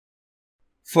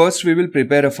First, we will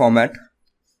prepare a format.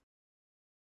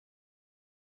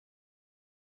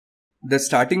 The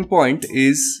starting point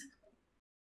is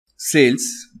sales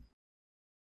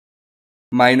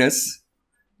minus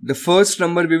the first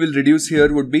number we will reduce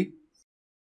here would be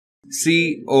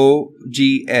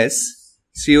COGS.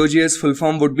 COGS full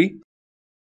form would be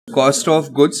cost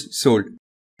of goods sold.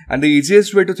 And the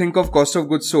easiest way to think of cost of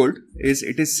goods sold is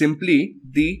it is simply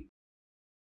the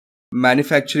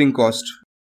manufacturing cost.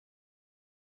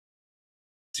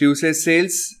 So you say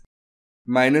sales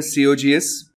minus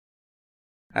COGS,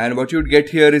 and what you would get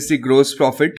here is the gross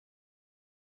profit.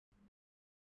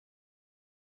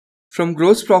 From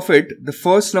gross profit, the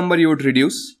first number you would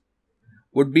reduce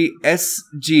would be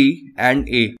SG and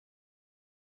A.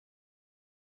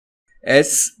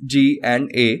 SG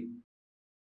and A.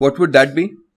 What would that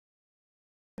be?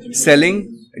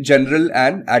 Selling, general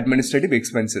and administrative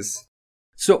expenses.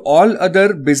 So all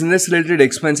other business related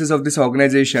expenses of this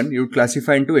organization you would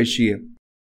classify into SGA.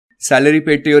 Salary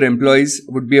paid to your employees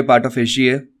would be a part of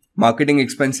SGA. Marketing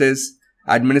expenses,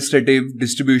 administrative,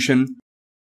 distribution.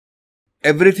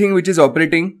 Everything which is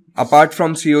operating apart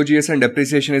from COGS and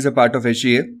depreciation is a part of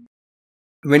SGA.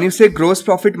 When you say gross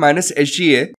profit minus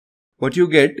SGA, what you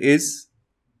get is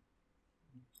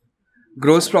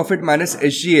gross profit minus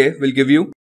SGA will give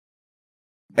you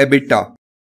EBITDA.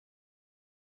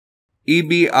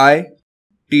 EBITDA.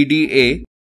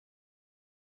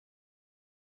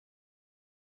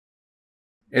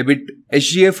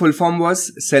 SGA full form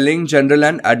was selling, general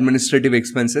and administrative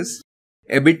expenses.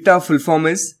 EBITDA full form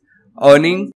is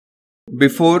earnings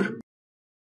before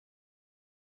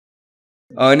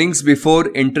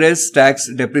interest, tax,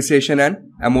 depreciation and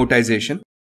amortization.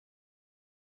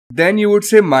 Then you would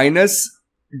say minus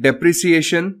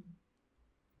depreciation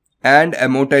and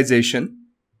amortization,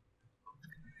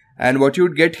 and what you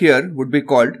would get here would be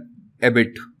called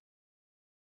EBIT.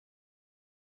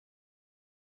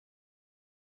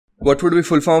 What would be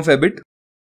full form of EBIT?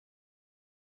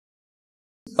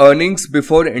 Earnings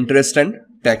before interest and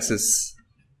taxes.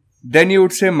 Then you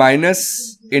would say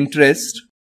minus interest,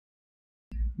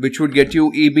 which would get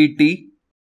you EBT,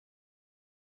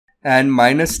 and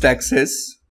minus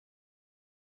taxes,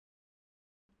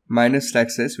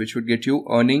 which would get you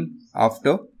earning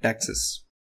after taxes.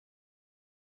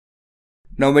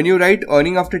 Now when you write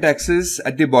earning after taxes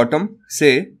at the bottom,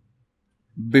 say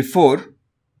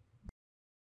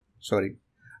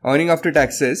earning after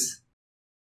taxes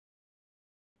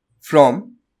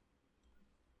from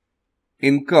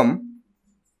income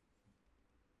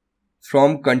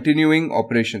from continuing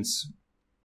operations.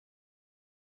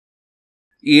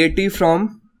 EAT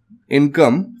from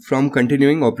income from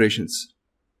continuing operations.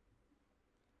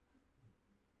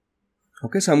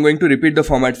 Okay, so I'm going to repeat the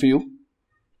format for you.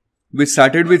 We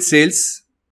started with sales.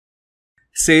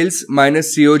 Sales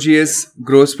minus COGS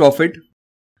gross profit,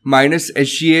 minus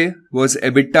SGA was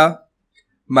EBITDA,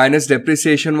 minus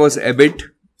depreciation was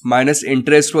EBIT, minus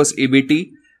interest was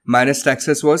EBT, minus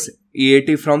taxes was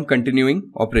EAT from continuing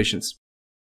operations.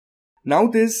 Now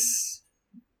this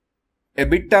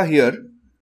EBITDA here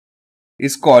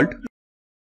is called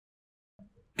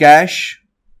cash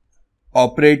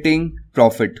operating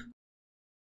profit.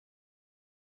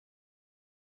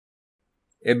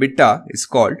 EBITDA is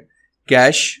called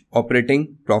cash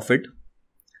operating profit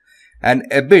and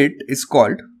EBIT is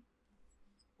called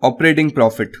operating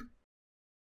profit.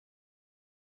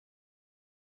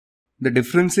 The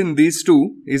difference in these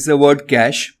two is the word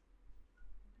cash,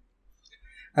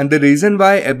 and the reason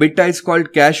why EBITDA is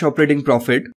called cash operating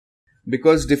profit,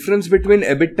 because difference between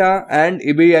EBITDA and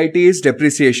EBIT is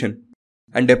depreciation,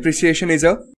 and depreciation is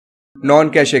a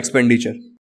non-cash expenditure.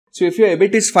 So if your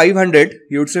EBIT is 500,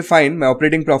 you would say fine, my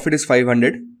operating profit is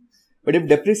 500. But if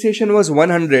depreciation was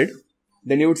 100,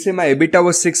 then you would say my EBITDA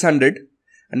was 600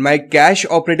 and my cash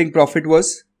operating profit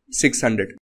was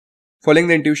 600. Following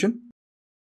the intuition?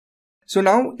 So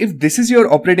now if this is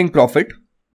your operating profit,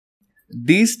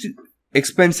 these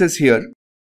expenses here,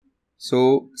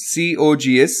 so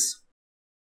COGS,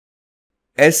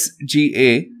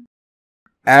 SGA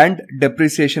and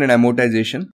depreciation and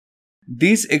amortization,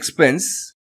 these expenses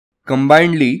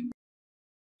combinedly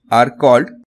are called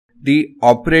the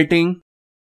operating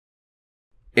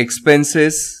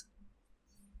expenses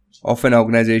of an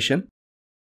organization,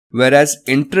 whereas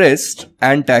interest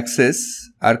and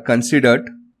taxes are considered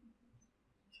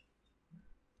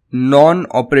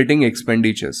non-operating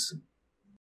expenditures.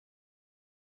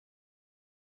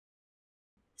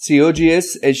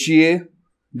 COGS, SGA,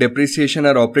 depreciation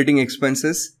are operating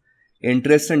expenses,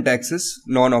 interest and taxes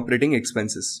non-operating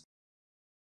expenses.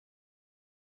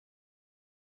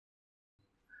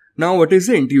 Now what is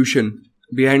the intuition?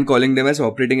 behind calling them as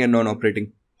operating and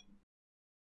non-operating.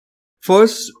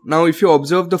 First, now if you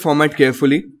observe the format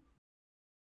carefully,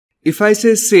 if I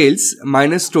say sales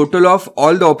minus total of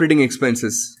all the operating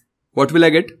expenses, what will I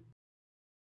get?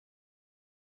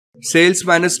 Sales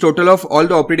minus total of all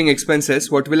the operating expenses,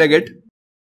 what will I get?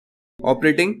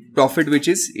 Operating profit, which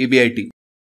is EBIT.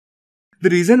 The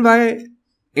reason why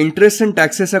interest and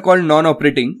taxes are called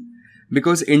non-operating,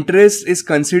 because interest is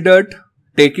considered,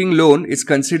 taking loan is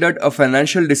considered a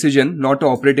financial decision, not an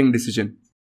operating decision.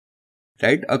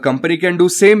 Right? A company can do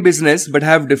same business but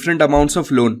have different amounts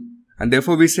of loan, and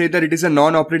therefore we say that it is a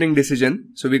non-operating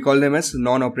decision, so we call them as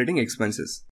non-operating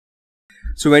expenses.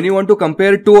 So when you want to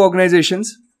compare two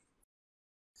organizations,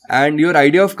 and your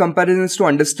idea of comparison is to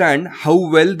understand how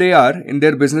well they are in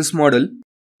their business model,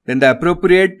 then the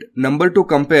appropriate number to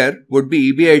compare would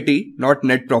be EBIT, not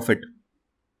net profit.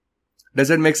 Does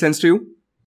that make sense to you?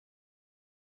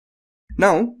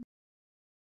 Now,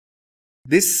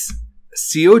 this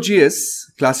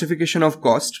COGS classification of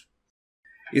cost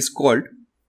is called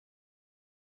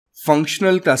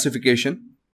functional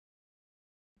classification.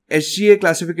 SGA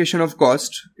classification of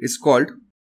cost is called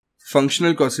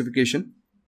functional classification.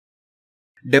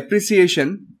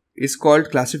 Depreciation is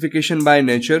called classification by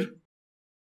nature.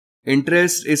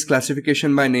 Interest is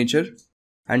classification by nature.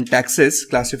 And taxes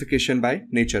classification by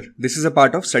nature. This is a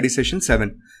part of study session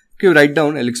 7. Okay, write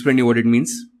down, I'll explain you what it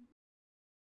means.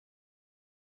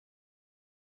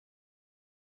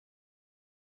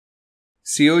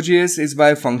 COGS is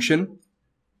by function.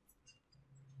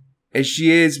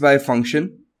 SGA is by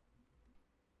function.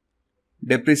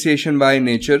 Depreciation by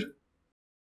nature.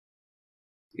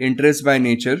 Interest by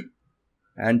nature.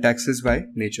 And taxes by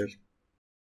nature.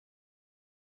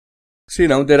 See,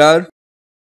 now there are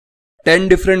 10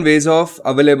 different ways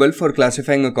available for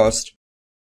classifying a cost.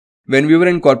 When we were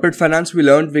in corporate finance, we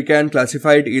learned we can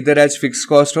classify it either as fixed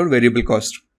cost or variable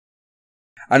cost.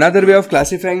 Another way of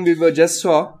classifying we just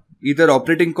saw either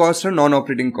operating cost or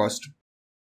non-operating cost.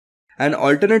 An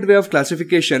alternate way of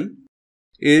classification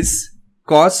is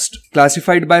cost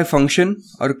classified by function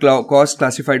or cost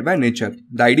classified by nature.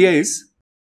 The idea is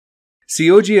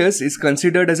COGS is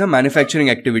considered as a manufacturing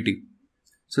activity.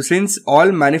 So since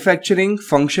all manufacturing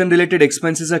function related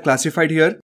expenses are classified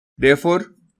here, therefore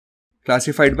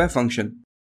classified by function.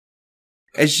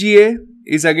 SGA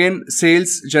is again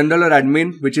sales, general or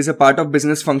admin, which is a part of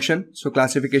business function. So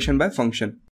classification by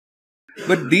function.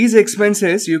 But these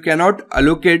expenses you cannot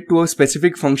allocate to a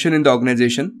specific function in the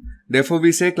organization. Therefore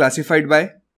we say classified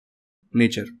by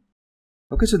nature.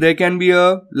 Okay, so there can be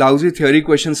a lousy theory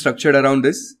question structured around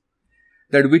this.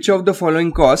 That which of the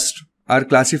following costs are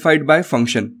classified by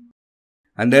function,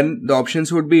 and then the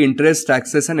options would be interest,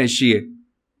 taxes and SGA,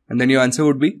 and then your answer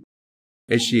would be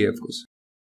SGA, of course.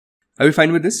 Are we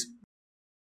fine with this?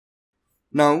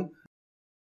 Now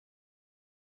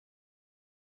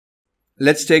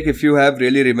let's take, if you have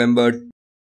really remembered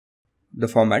the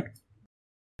format,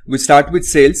 we start with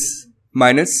sales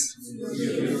minus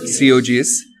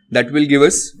COGS, that will give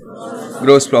us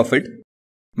gross profit,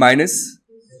 minus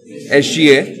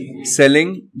SGA,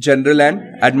 selling, general and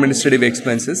administrative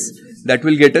expenses, that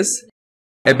will get us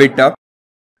EBITDA,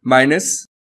 minus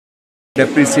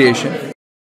depreciation,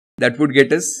 that would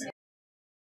get us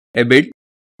EBIT,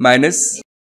 minus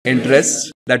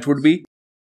interest, that would be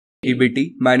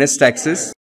EBT, minus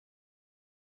taxes,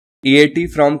 EAT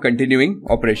from continuing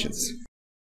operations.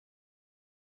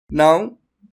 Now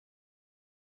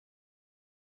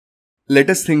let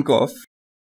us think of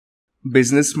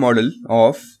business model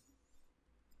of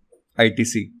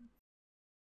ITC.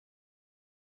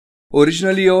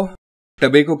 Originally a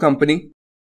tobacco company,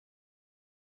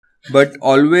 but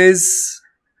always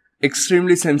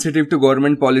extremely sensitive to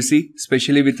government policy,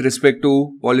 especially with respect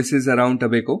to policies around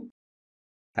tobacco.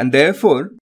 And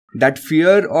therefore, that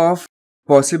fear of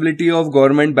possibility of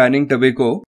government banning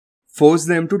tobacco forced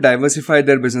them to diversify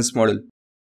their business model.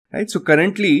 Right? So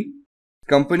currently,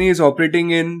 company is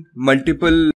operating in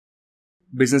multiple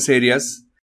business areas.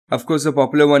 Of course, the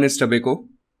popular one is tobacco.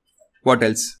 What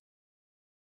else?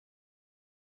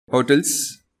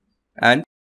 Hotels and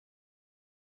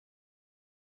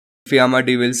Fiamma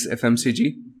Devils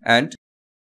FMCG and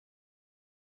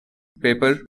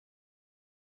paper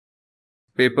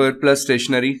plus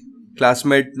stationery.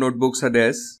 Classmate notebooks are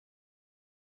theirs.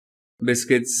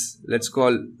 Biscuits, let's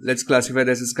classify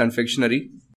this as confectionery.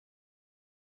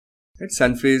 Right?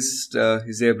 Sunfeast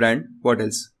is their brand. What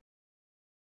else?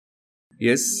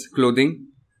 Yes, clothing.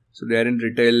 So they are in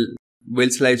retail.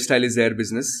 Will's Lifestyle is their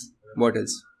business. What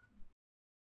else?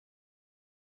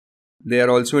 They are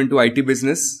also into IT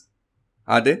business.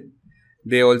 Are they?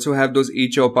 They also have those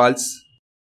e-Chopals.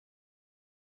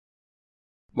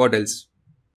 What else?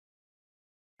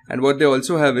 And what they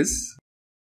also have is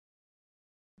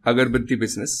agarbatti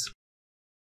business.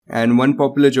 And one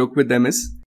popular joke with them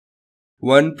is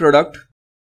one product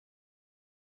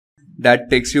that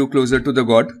takes you closer to the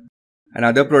God,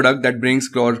 another product that brings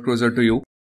God closer to you.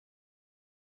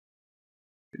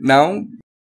 Now,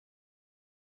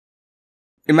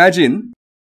 imagine,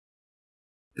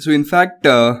 so in fact,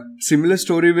 similar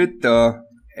story with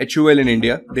HUL in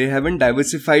India. They haven't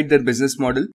diversified their business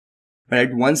model, but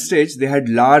at one stage they had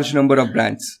large number of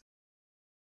brands.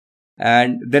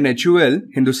 And then HUL,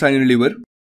 Hindustan Unilever,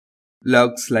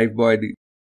 Lux, Lifebuoy,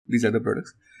 these other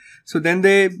products. So then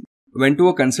they went to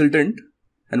a consultant,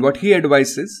 and what he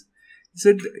advises, he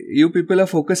said, you people are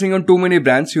focusing on too many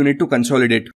brands, you need to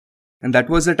consolidate. And that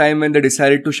was the time when they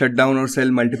decided to shut down or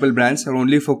sell multiple brands or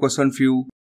only focus on few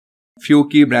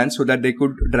key brands so that they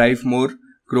could drive more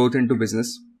growth into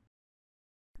business.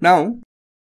 Now,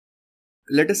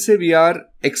 let us say we are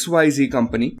XYZ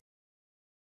company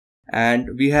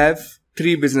and we have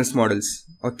 3 business models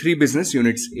or 3 business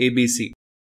units A, B, C.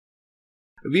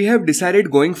 We have decided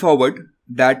going forward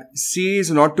that C is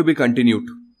not to be continued.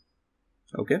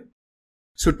 Okay.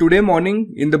 So today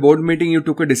morning in the board meeting you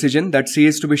took a decision that C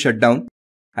is to be shut down,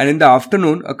 and in the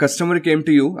afternoon a customer came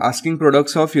to you asking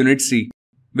products of unit C.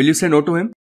 Will you say no to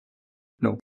him?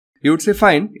 No. You would say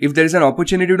fine, if there is an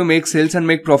opportunity to make sales and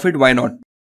make profit, why not?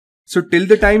 So till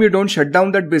the time you don't shut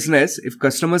down that business, if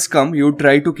customers come, you would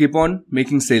try to keep on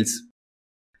making sales.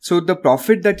 So the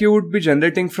profit that you would be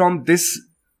generating from this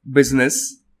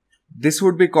business, this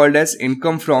would be called as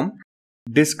income from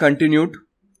discontinued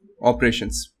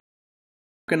operations.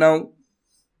 Okay, now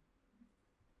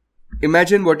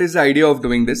imagine what is the idea of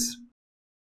doing this.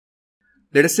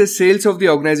 Let us say sales of the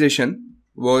organization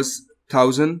was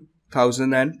 1000,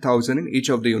 1000 and 1000 in each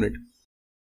of the unit.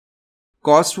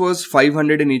 Cost was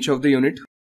 500 in each of the unit.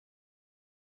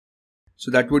 So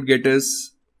that would get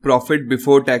us profit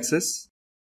before taxes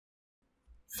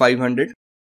 500.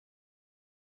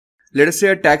 Let us say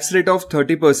a tax rate of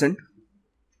 30%.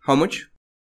 How much?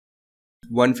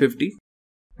 150.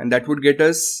 And that would get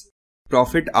us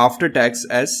profit after tax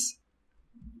as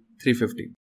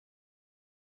 350.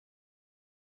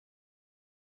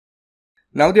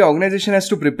 Now the organization has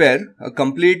to prepare a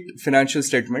complete financial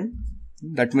statement.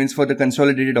 That means for the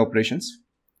consolidated operations.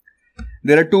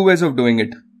 There are 2 ways of doing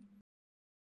it.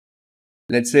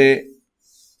 Let's say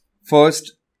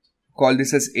first call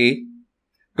this as A.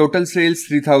 Total sales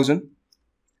 3000.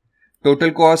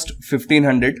 Total cost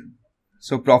 1500.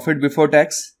 So profit before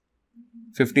tax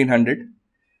 1500.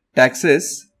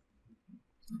 Taxes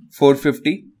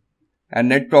 450 and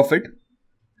net profit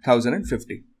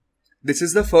 1050. This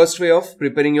is the first way of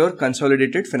preparing your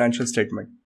consolidated financial statement.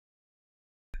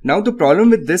 Now the problem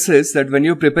with this is that when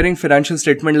you're preparing financial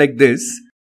statement like this,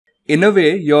 in a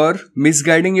way you're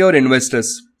misguiding your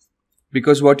investors,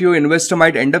 because what your investor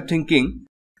might end up thinking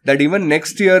that even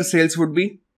next year sales would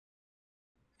be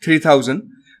 3000,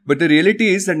 but the reality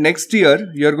is that next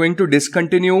year you're going to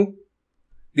discontinue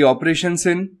the operations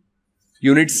in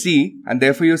unit C and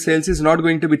therefore your sales is not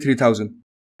going to be 3000,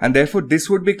 and therefore this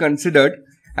would be considered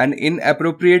an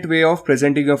inappropriate way of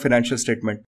presenting your financial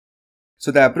statement.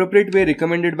 So the appropriate way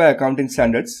recommended by accounting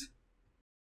standards,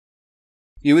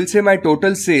 you will say my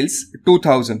total sales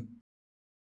 2000.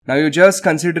 Now you're just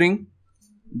considering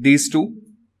these 2.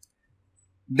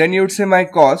 Then you would say my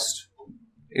cost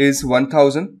is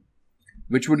 1000,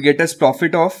 which would get us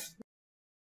profit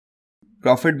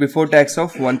before tax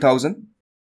of 1000.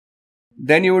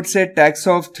 Then you would say tax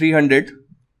of 300,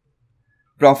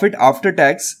 profit after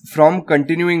tax from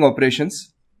continuing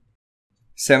operations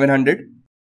 700.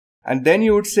 And then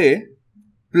you would say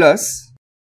plus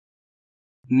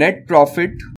net profit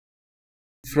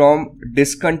from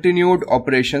discontinued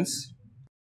operations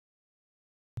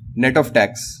net of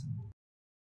tax.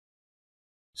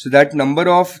 So that number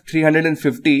of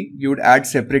 350 you would add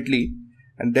separately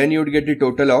and then you would get the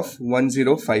total of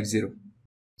 1050.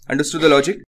 Understood the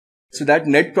logic? So that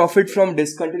net profit from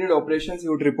discontinued operations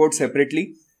you would report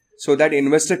separately so that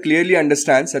investor clearly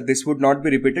understands that this would not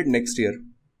be repeated next year.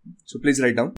 So please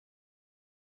write down.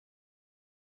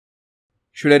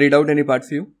 Should I read out any part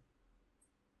for you?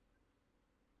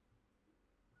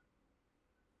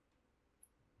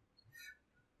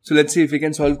 So let's see if we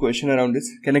can solve question around this.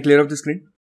 Can I clear off the screen?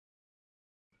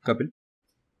 Kapil?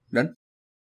 Done?